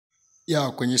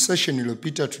Ya, kwenye session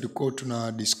iliyopita tulikuwa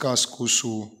tuna discuss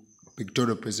kuhusu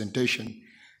pictorial presentation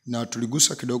na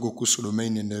tuligusa kidogo kuhusu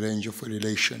domain and the range of a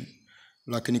relation.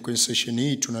 Lakini kwenye session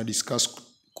hii tuna discuss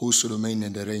kuhusu domain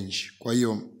and the range. Kwa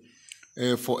hiyo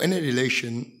for any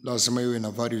relation lazima iwe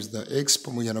na values za x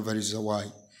pamoja na values za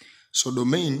y. So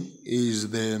domain is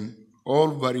the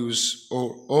all values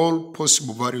or all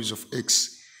possible values of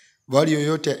x. Value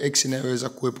yoyote ya x inayoweza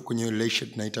kuwepo kwenye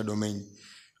relation tunaita domain.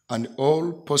 And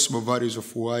all possible values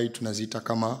of y tunaziita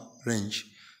kama range.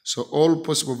 So all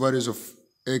possible values of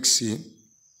x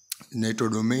zinaitwa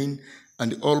domain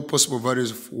and all possible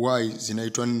values of y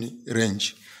zinaitwa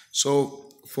range. So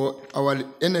for our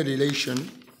any relation,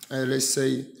 let's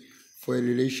say for a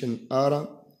relation R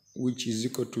which is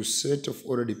equal to set of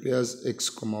ordered pairs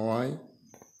x, y.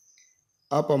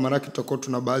 Hapa maana tutakuwa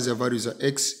tuna baadhi ya values za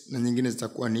x na nyingine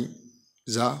zitakuwa ni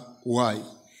za y.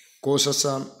 Kwa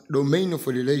sasa domain of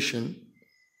a relation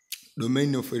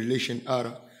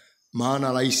R,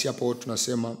 maana rahisi hapo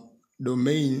tunasema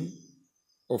domain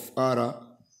of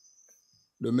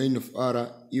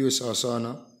R iwe sawa sawa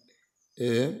na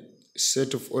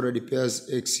set of ordered pairs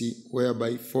x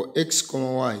whereby for x,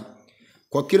 y,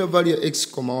 kwa kila value ya x,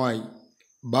 y,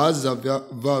 baadhi za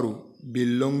value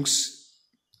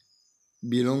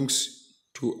belongs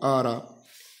to R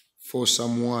for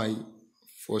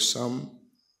some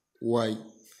y.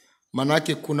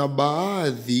 Manake kuna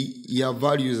baadhi ya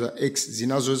values za x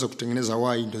zinazoweza kutengeneza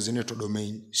y ndio zinaitwa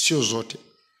domain, sio zote.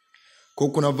 Kwa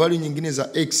kuna value nyingine za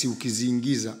x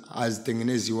ukiziingiza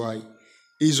hazitengenezi y,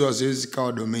 hizo haziwezi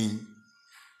kawa domain.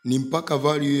 Ni mpaka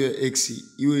value ya x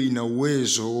iwe ina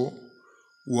uwezo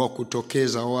wa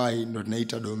kutokeza y ndio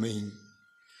tunaita domain.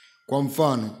 Kwa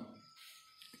mfano,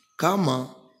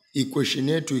 kama equation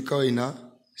yetu ikawa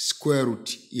ina square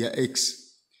root ya x,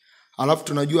 alafu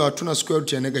tunajua hatuna square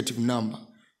root ya negative number,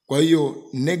 kwa hiyo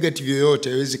negative yoyote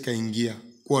haiwezi kaingia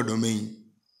kwa domain.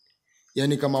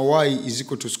 Yani kama y is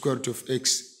equal to square root of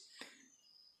x,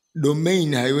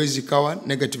 domain haiwezi kawa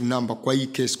negative number kwa hii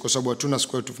case kwa sababu hatuna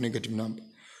square root of negative number.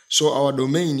 So our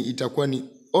domain itakuwa ni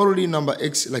only number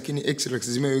x, lakini x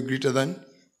lazima iwe greater than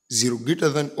 0,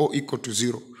 greater than or equal to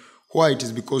 0. Why? It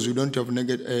is because we don't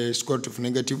have square root of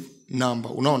negative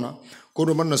number. Unaona? Kwa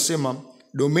hiyo maana nasema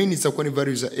domain itakuwa ni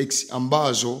values za x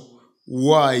ambazo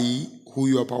y,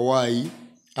 huyu hapa y,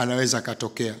 anaweza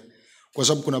katokea. Kwa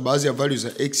sababu kuna baadhi ya values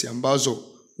za x ambazo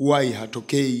y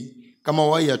hatokei. Kama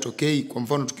y hatokei, kwa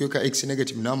mfano tukiweka x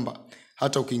negative number,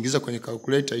 hata ukiingiza kwenye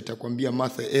calculator itakwambia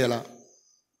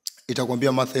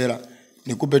math error.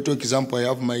 Nikupe tu example, I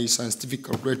have my scientific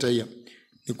calculator here.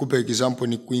 Nikupe example,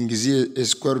 ni kuingizie a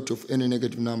square root of any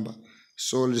negative number.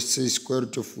 So let's say square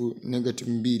root of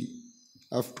negative 2.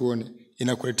 Alafu tuone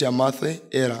inakuletea math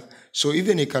error. So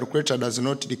even a calculator does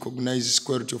not recognize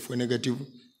square root of a negative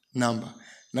number.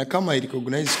 Na kama it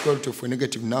recognize square root of a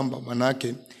negative number,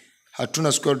 manake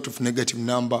hatuna square root of negative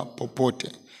number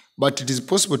popote. But it is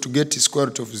possible to get square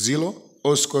root of 0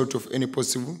 or square root of any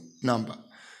possible number.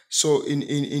 So in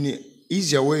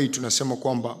easier way tunasema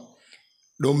kwamba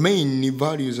domain ni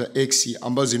values za x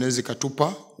ambazo zinaweza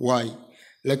katupa y.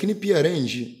 Lakini pia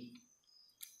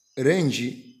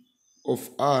range of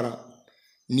R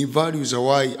ni values za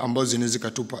y ambazo zinaweza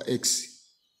katupa x.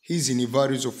 Hizi ni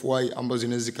values of y ambazo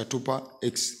zinaweza katupa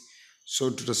x. So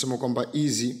tutasema kwamba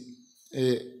hizi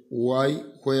y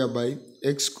whereby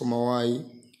x, y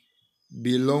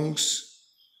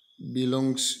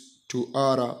belongs to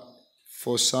R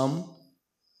for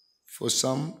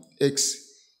some x.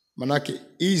 Manake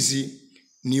hizi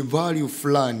ni value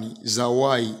fulani za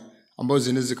y ambazo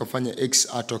zinaweza kufanya x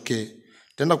atokee.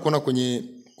 Tenda kuona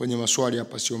kwenye maswali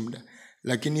hapa sio muda.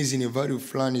 Lakini hizi ni value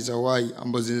fulani za y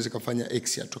ambazo zinaweza kufanya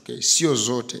x atokee. Sio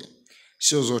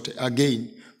zote. Again,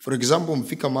 for example,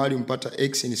 mfika mahali mpata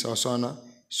x ni sawa sawa na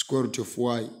square root of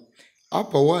y.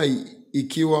 Hapa y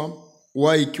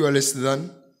ikiwa less than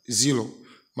 0,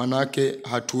 manake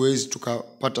hatuwezi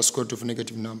tukapata square root of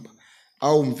negative number.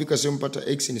 Au mfika sehemu mpata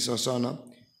x ni sawa sawa na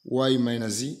y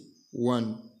minus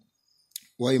 1.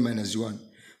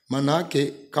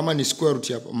 Manake kama ni square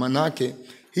root hapa, manake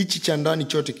hichi cha ndani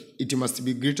chote it must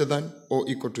be greater than or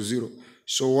equal to 0.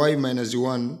 So y minus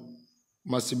 1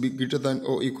 must be greater than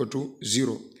or equal to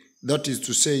 0. That is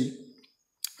to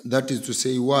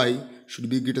say y should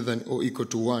be greater than or equal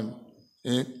to 1.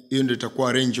 Hiyo ndio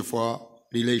itakuwa range for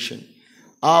relation.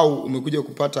 Au umekuja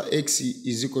kupata x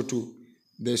is equal to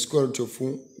the square root of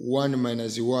 1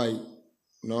 minus y.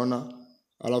 Unaona?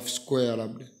 Alafu square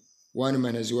labda 1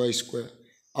 minus y square.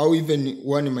 Au even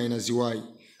 1 minus y.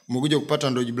 Umekuja kupata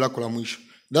ndo jibu lako la mwisho.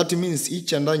 That means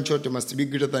each and ndani chote must be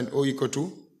greater than or equal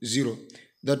to 0.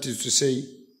 That is to say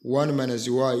 1 minus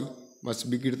y must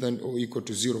be greater than or equal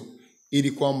to 0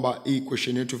 ili kwamba hii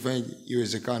equation yetu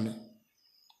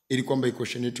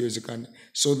iwezekane.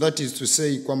 So that is to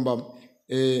say kwamba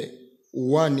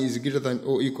 1 is greater than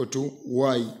or equal to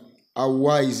y, or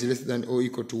y is less than or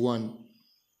equal to 1.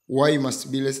 Y must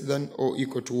be less than or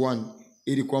equal to 1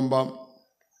 ili kwamba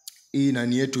hii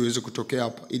nani yetu iweze kutokea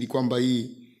hapa, ili kwamba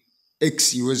hii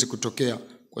x iweze kutokea.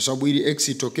 Kwa sababu ili x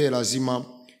itokee lazima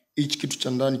each kitu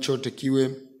cha ndani chote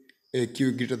kiwe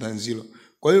greater than 0.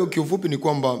 Kwa hiyo kiufupi ni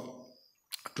kwamba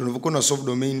tunavyokuwa na solve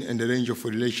domain and the range of a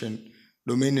relation,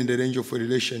 domain and the range of a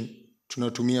relation,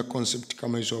 tunatumia concept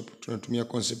kama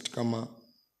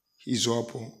hizo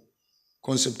hapo.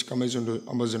 Concept kama hizo ndo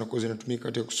ambazo zinakuwa zinatumika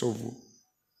katika kusolve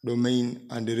domain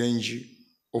and the range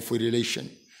of a relation.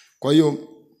 Kwa hiyo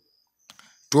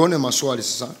tuone maswali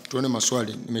sasa,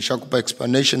 nimeshakupa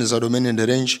explanation za domain and the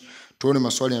range, tuone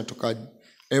maswali yanatokaje.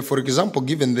 For example,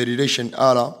 given the relation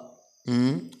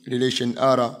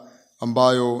R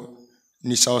ambayo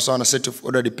ni sawa sawa na set of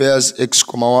ordered pairs x,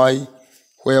 y,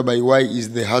 whereby y is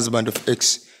the husband of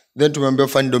x, then tumeambiwa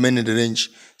find domain and range.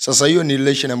 Sasa hiyo ni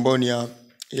relation ambayo ni ya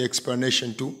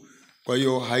explanation tu, kwa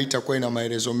hiyo haitakuwa ina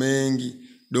maelezo mengi.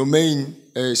 Domain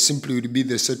simply will be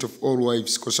the set of all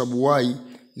wives, kwa sababu y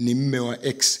ni mme wa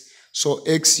x, so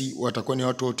x watakuwa ni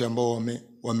watu wote ambao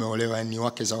wameolewa, ni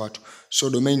wake za watu. So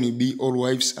domain will be all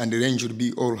wives and the range will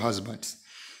be all husbands.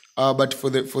 But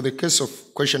for the case of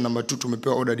question number 2,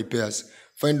 tumepewa ordered pairs.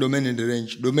 Find domain and the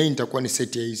range. Domain itakuwa ni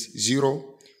set ya hizi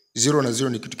 0 na 0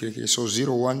 ni kitu kile kile, so 0,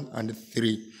 1 and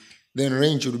 3. Then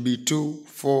range will be 2,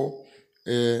 4,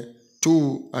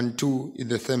 2 and 2 is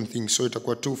the same thing, so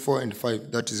itakuwa 2, 4 and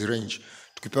 5, that is range.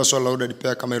 Tukipewa swali la ordered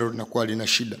pair kama hilo linakuwa lina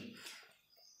shida.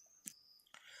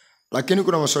 Lakini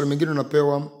kuna maswali mengine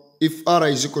unapewa if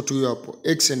r is equal to hapo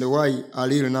x and y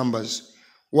are real numbers.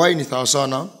 Y ni sawa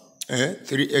sana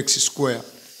 3x square.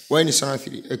 Y ni sawa na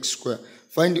 3x square.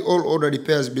 Find all ordered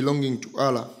pairs belonging to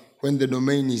R when the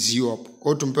domain is U hapo.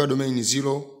 Kwa hiyo tumepewa domain ni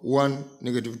 0, 1,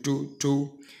 -2,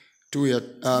 2 ya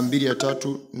 2 ya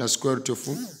 3 na square root of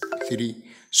 3.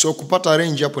 So kupata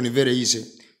range hapo ni very easy.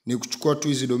 Ni kuchukua tu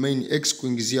hizi domain x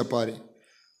kuingizia pale.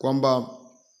 Kwamba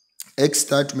x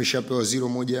tatu tumeshapewa 0,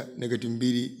 1,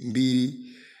 -2,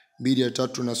 2 ya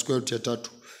 3 na square root ya 3.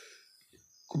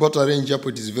 Kupata range hapo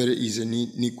it is very easy,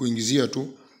 ni kuingizia tu.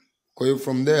 Kwa hiyo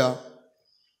from there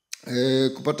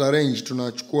kupata range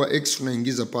tunachukua x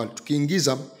tunaingiza pale.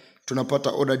 Tukiingiza tunapata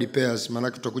ordered pairs,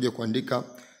 maana tutakuja kuandika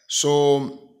so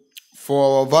for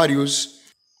our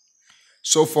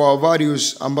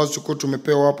values ambazo tuko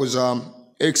tumepewa hapo za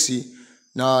x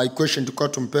na equation tukao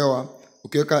tumepewa,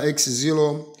 ukiweka x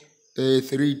 0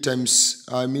 3 times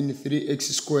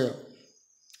 3x square,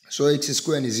 so x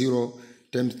square ni 0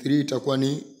 times 3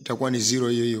 itakuwa ni 0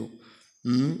 hiyo.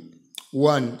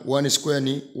 1 square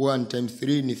ni 1 times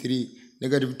 3 ni 3.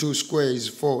 -2 square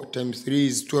is 4 times 3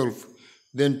 is 12.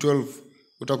 Then 12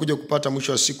 utakuja kupata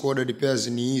mwisho wa siku ordered pairs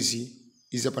ni hizi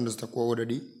hapa ndo zitakuwa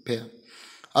ordered pair.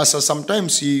 Asa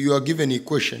sometimes you are given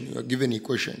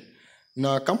equation.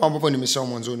 Na kama ambavyo nimesema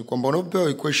mwanzoni kwamba unapopewa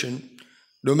equation,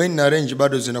 domain na range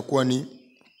bado zinakuwa ni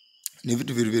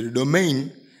vitu vile. Domain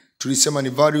tulisema ni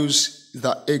values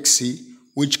za x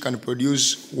which can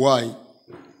produce y,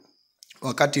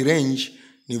 wakati range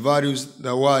ni values the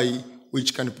y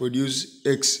which can produce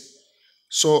x.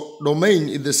 So domain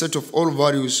is the set of all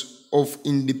values of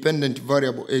independent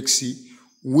variable x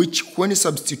which when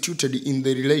substituted in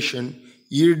the relation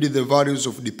yield the values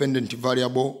of dependent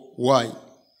variable y.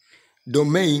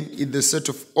 Domain is the set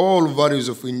of all values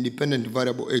of independent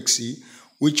variable x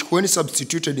which when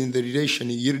substituted in the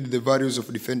relation yield the values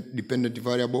of dependent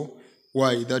variable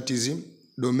y, that is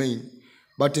domain.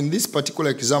 But in this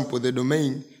particular example, the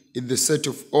domain is the set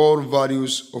of all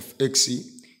values of x,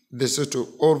 the set of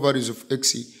all values of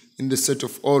x in the set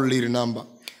of all real number.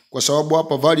 Kwa sababu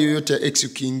hapa value yoyote ya x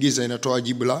ukiingiza inatoa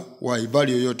jibu la y,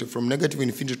 value yoyote from negative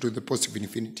infinity to the positive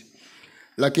infinity.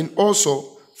 Lakini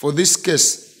also for this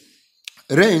case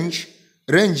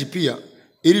range pia,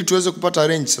 ili tuweze kupata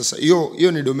range sasa,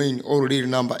 hiyo ni domain all real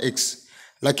number x.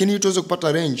 Lakini ili tuweze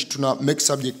kupata range tuna make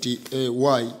subject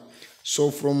y.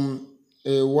 So from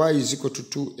y is equal to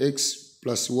 2x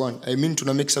plus 1.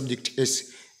 Tuna make subject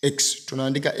x.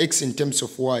 Tunaandika x in terms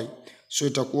of y. So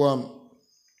itakuwa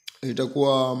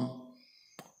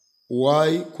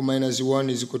y ku minus 1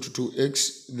 is equal to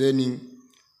 2x. Then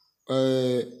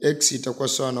x itakuwa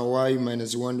sawa na y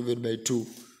minus 1 divided by 2.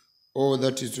 Or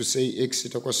that is to say x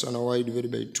itakuwa sawa na y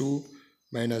divided by 2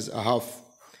 minus a half.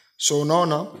 So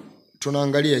unaona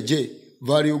tunaangalia je,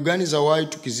 value gani za y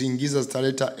tukiziingiza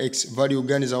zitaleta x, value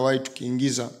gani za y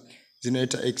tukiingiza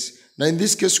zinaleta x. Na in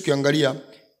this case ukiangalia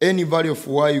any value of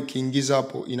y ukiingiza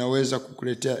hapo inaweza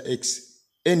kukuletea x,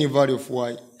 any value of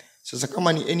y. Sasa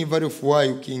kama ni any value of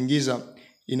y ukiingiza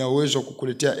ina uwezo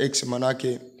kukuletea x,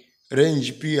 manake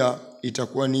range pia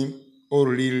itakuwa ni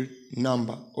all real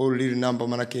number. All real number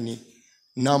manake ni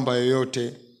namba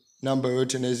yoyote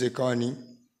inaweza ikawa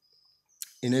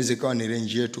ni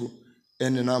range yetu.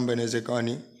 Any number inaweza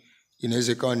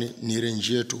ikawa ni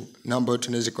range yetu. Namba yote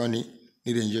inaweza ikawa ni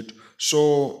range yetu.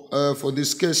 So for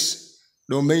this case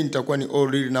domain itakuwa ni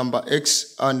all real number x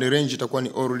and range itakuwa ni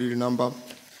all real number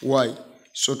y.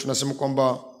 So tunasema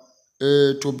kwamba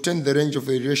to obtain the range of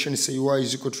a relation, say y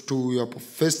is equal to 2, you have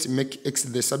first make x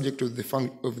the subject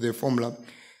of the formula,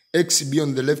 x be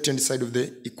on the left hand side of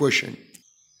the equation.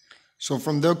 So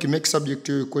from there make subject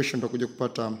to equation tutakuja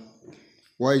kupata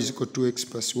y is equal to x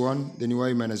plus 1, then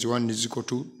y minus 1 is equal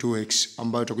to 2x,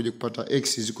 ambayo tutakuja kupata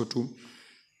x is equal to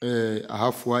a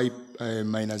half y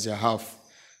minus a half.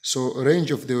 So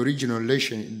range of the original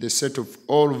relation, the set of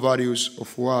all values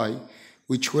of y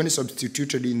which when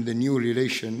substituted in the new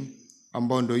relation,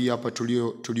 ambayo ndio hii hapa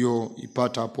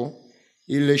tulioipata hapo,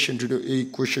 hii relation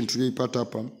equation tulioipata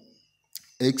hapa,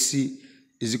 x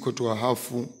is equal to a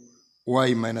half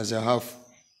y minus a half.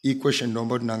 Equation ndio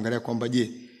ambayo tunaangalia kwamba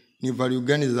je, ni value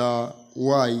gani za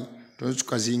y tunaweza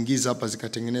tukaziingiza hapa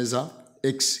zikatengeneza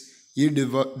x, yield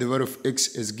the value of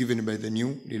x as given by the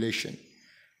new relation.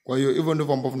 Kwa hiyo hivyo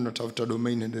ndivyo ambavyo tunatafuta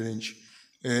domain and range.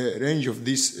 Range of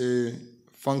this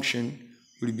function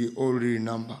will be all real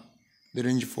number. The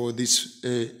range for this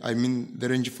the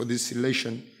range for this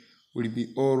relation will be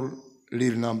all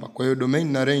real number. Kwa hiyo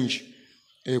domain na range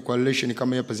kwa relation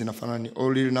kama hapa zinafanana,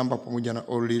 all real number pamoja na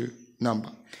all real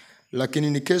number. Lakini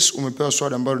ni case umepewa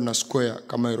swali ambalo lina square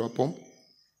kama hilo hapo,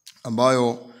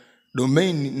 ambayo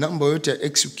domain namba yote ya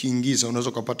x ukiingiza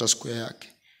unaweza kupata square yake.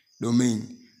 Domain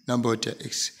namba yote ya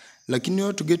x. Lakini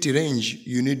you to get range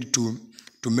you need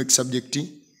to make subject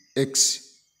x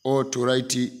or to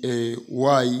write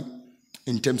y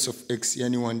in terms of x,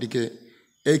 yani uandike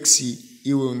x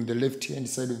iwe on the left hand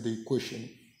side of the equation.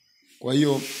 Kwa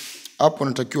hiyo hapo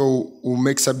unatakiwa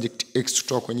make subject x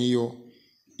kutoka kwenye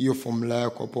hiyo formula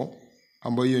yako hapo,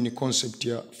 ambayo hiyo ni concept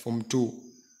ya form 2,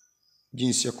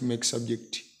 jinsi ya make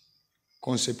subject,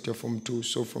 concept ya form 2.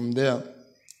 So from there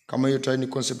kama hiyo tayari ni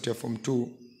concept ya form 2,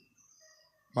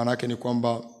 maana yake ni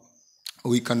kwamba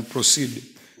we can proceed.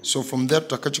 So from there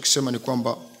tutakachokisema ni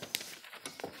kwamba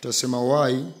tutasema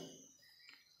y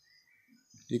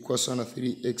equals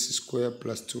 3x square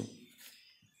plus 2,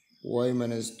 y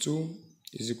minus 2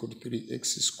 is equal to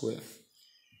 3x square.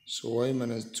 So y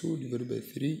minus 2 divided by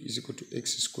 3 is equal to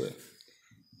x square.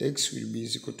 X will be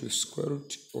equal to square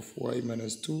root of y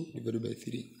minus 2 divided by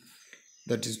 3.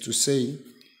 That is to say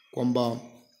kwamba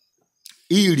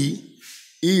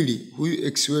ili huyu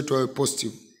x wetu awe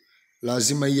positive,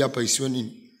 lazima hii hapa isiwe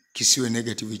nini? Kisiwe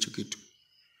negative hicho kitu.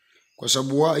 Kwa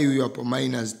sababu y huyu hapa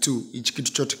minus 2, hichi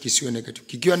kitu chote kisiwe negative.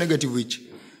 Kikiwa negative hichi,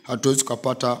 hatuwezi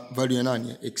kupata value ya nani?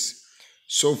 Ya x.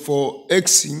 So for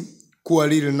x kuwa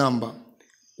real number,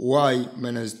 y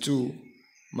minus 2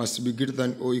 must be greater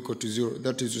than or equal to 0.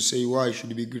 That is to say y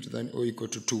should be greater than or equal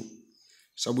to 2.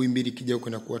 Sababu mbili kija huko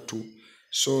inakuwa 2.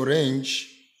 So range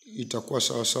itakuwa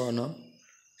sawa sawa na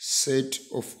set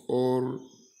of all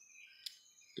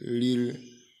real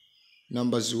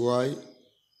numbers y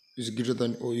is greater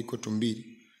than or equal to 2.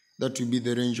 That will be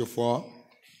the range of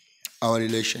our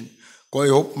relation. Kwa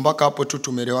hiyo mpaka hapo tu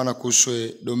tumeelewana kuhusu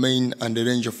domain and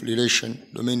range of relation,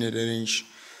 domain and range.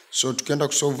 So tukienda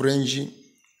kusolve range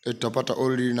tutapata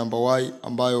all real number y,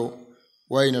 ambayo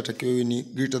y inatakiwa iwe ni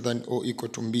greater than or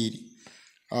equal to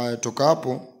 2. Toka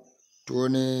hapo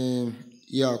tuone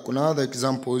kuna other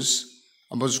examples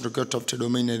ambazo tunataka tutafute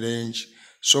domain and range.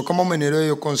 So kama umeelewa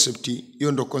hiyo concept,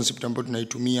 hiyo ndio concept ambayo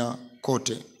tunaitumia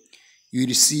kote. You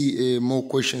will see more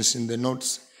questions in the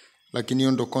notes, lakini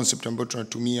hiyo ndio concept ambayo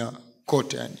tunatumia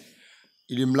kote, yani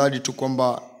ili mradi tu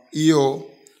kwamba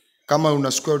hiyo kama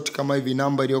una square root kama hivi,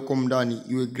 namba iliyoko ndani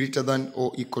iwe greater than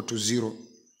or equal to 0,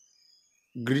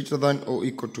 greater than or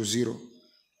equal to 0.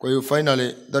 Kwa hiyo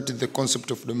finally that is the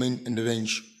concept of domain and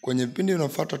range. Kwenye vipindi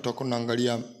vinafuata tutakuwa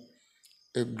tunaangalia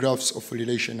graphs of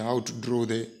relation, how to draw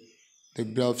the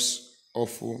graphs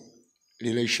of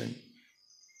relation.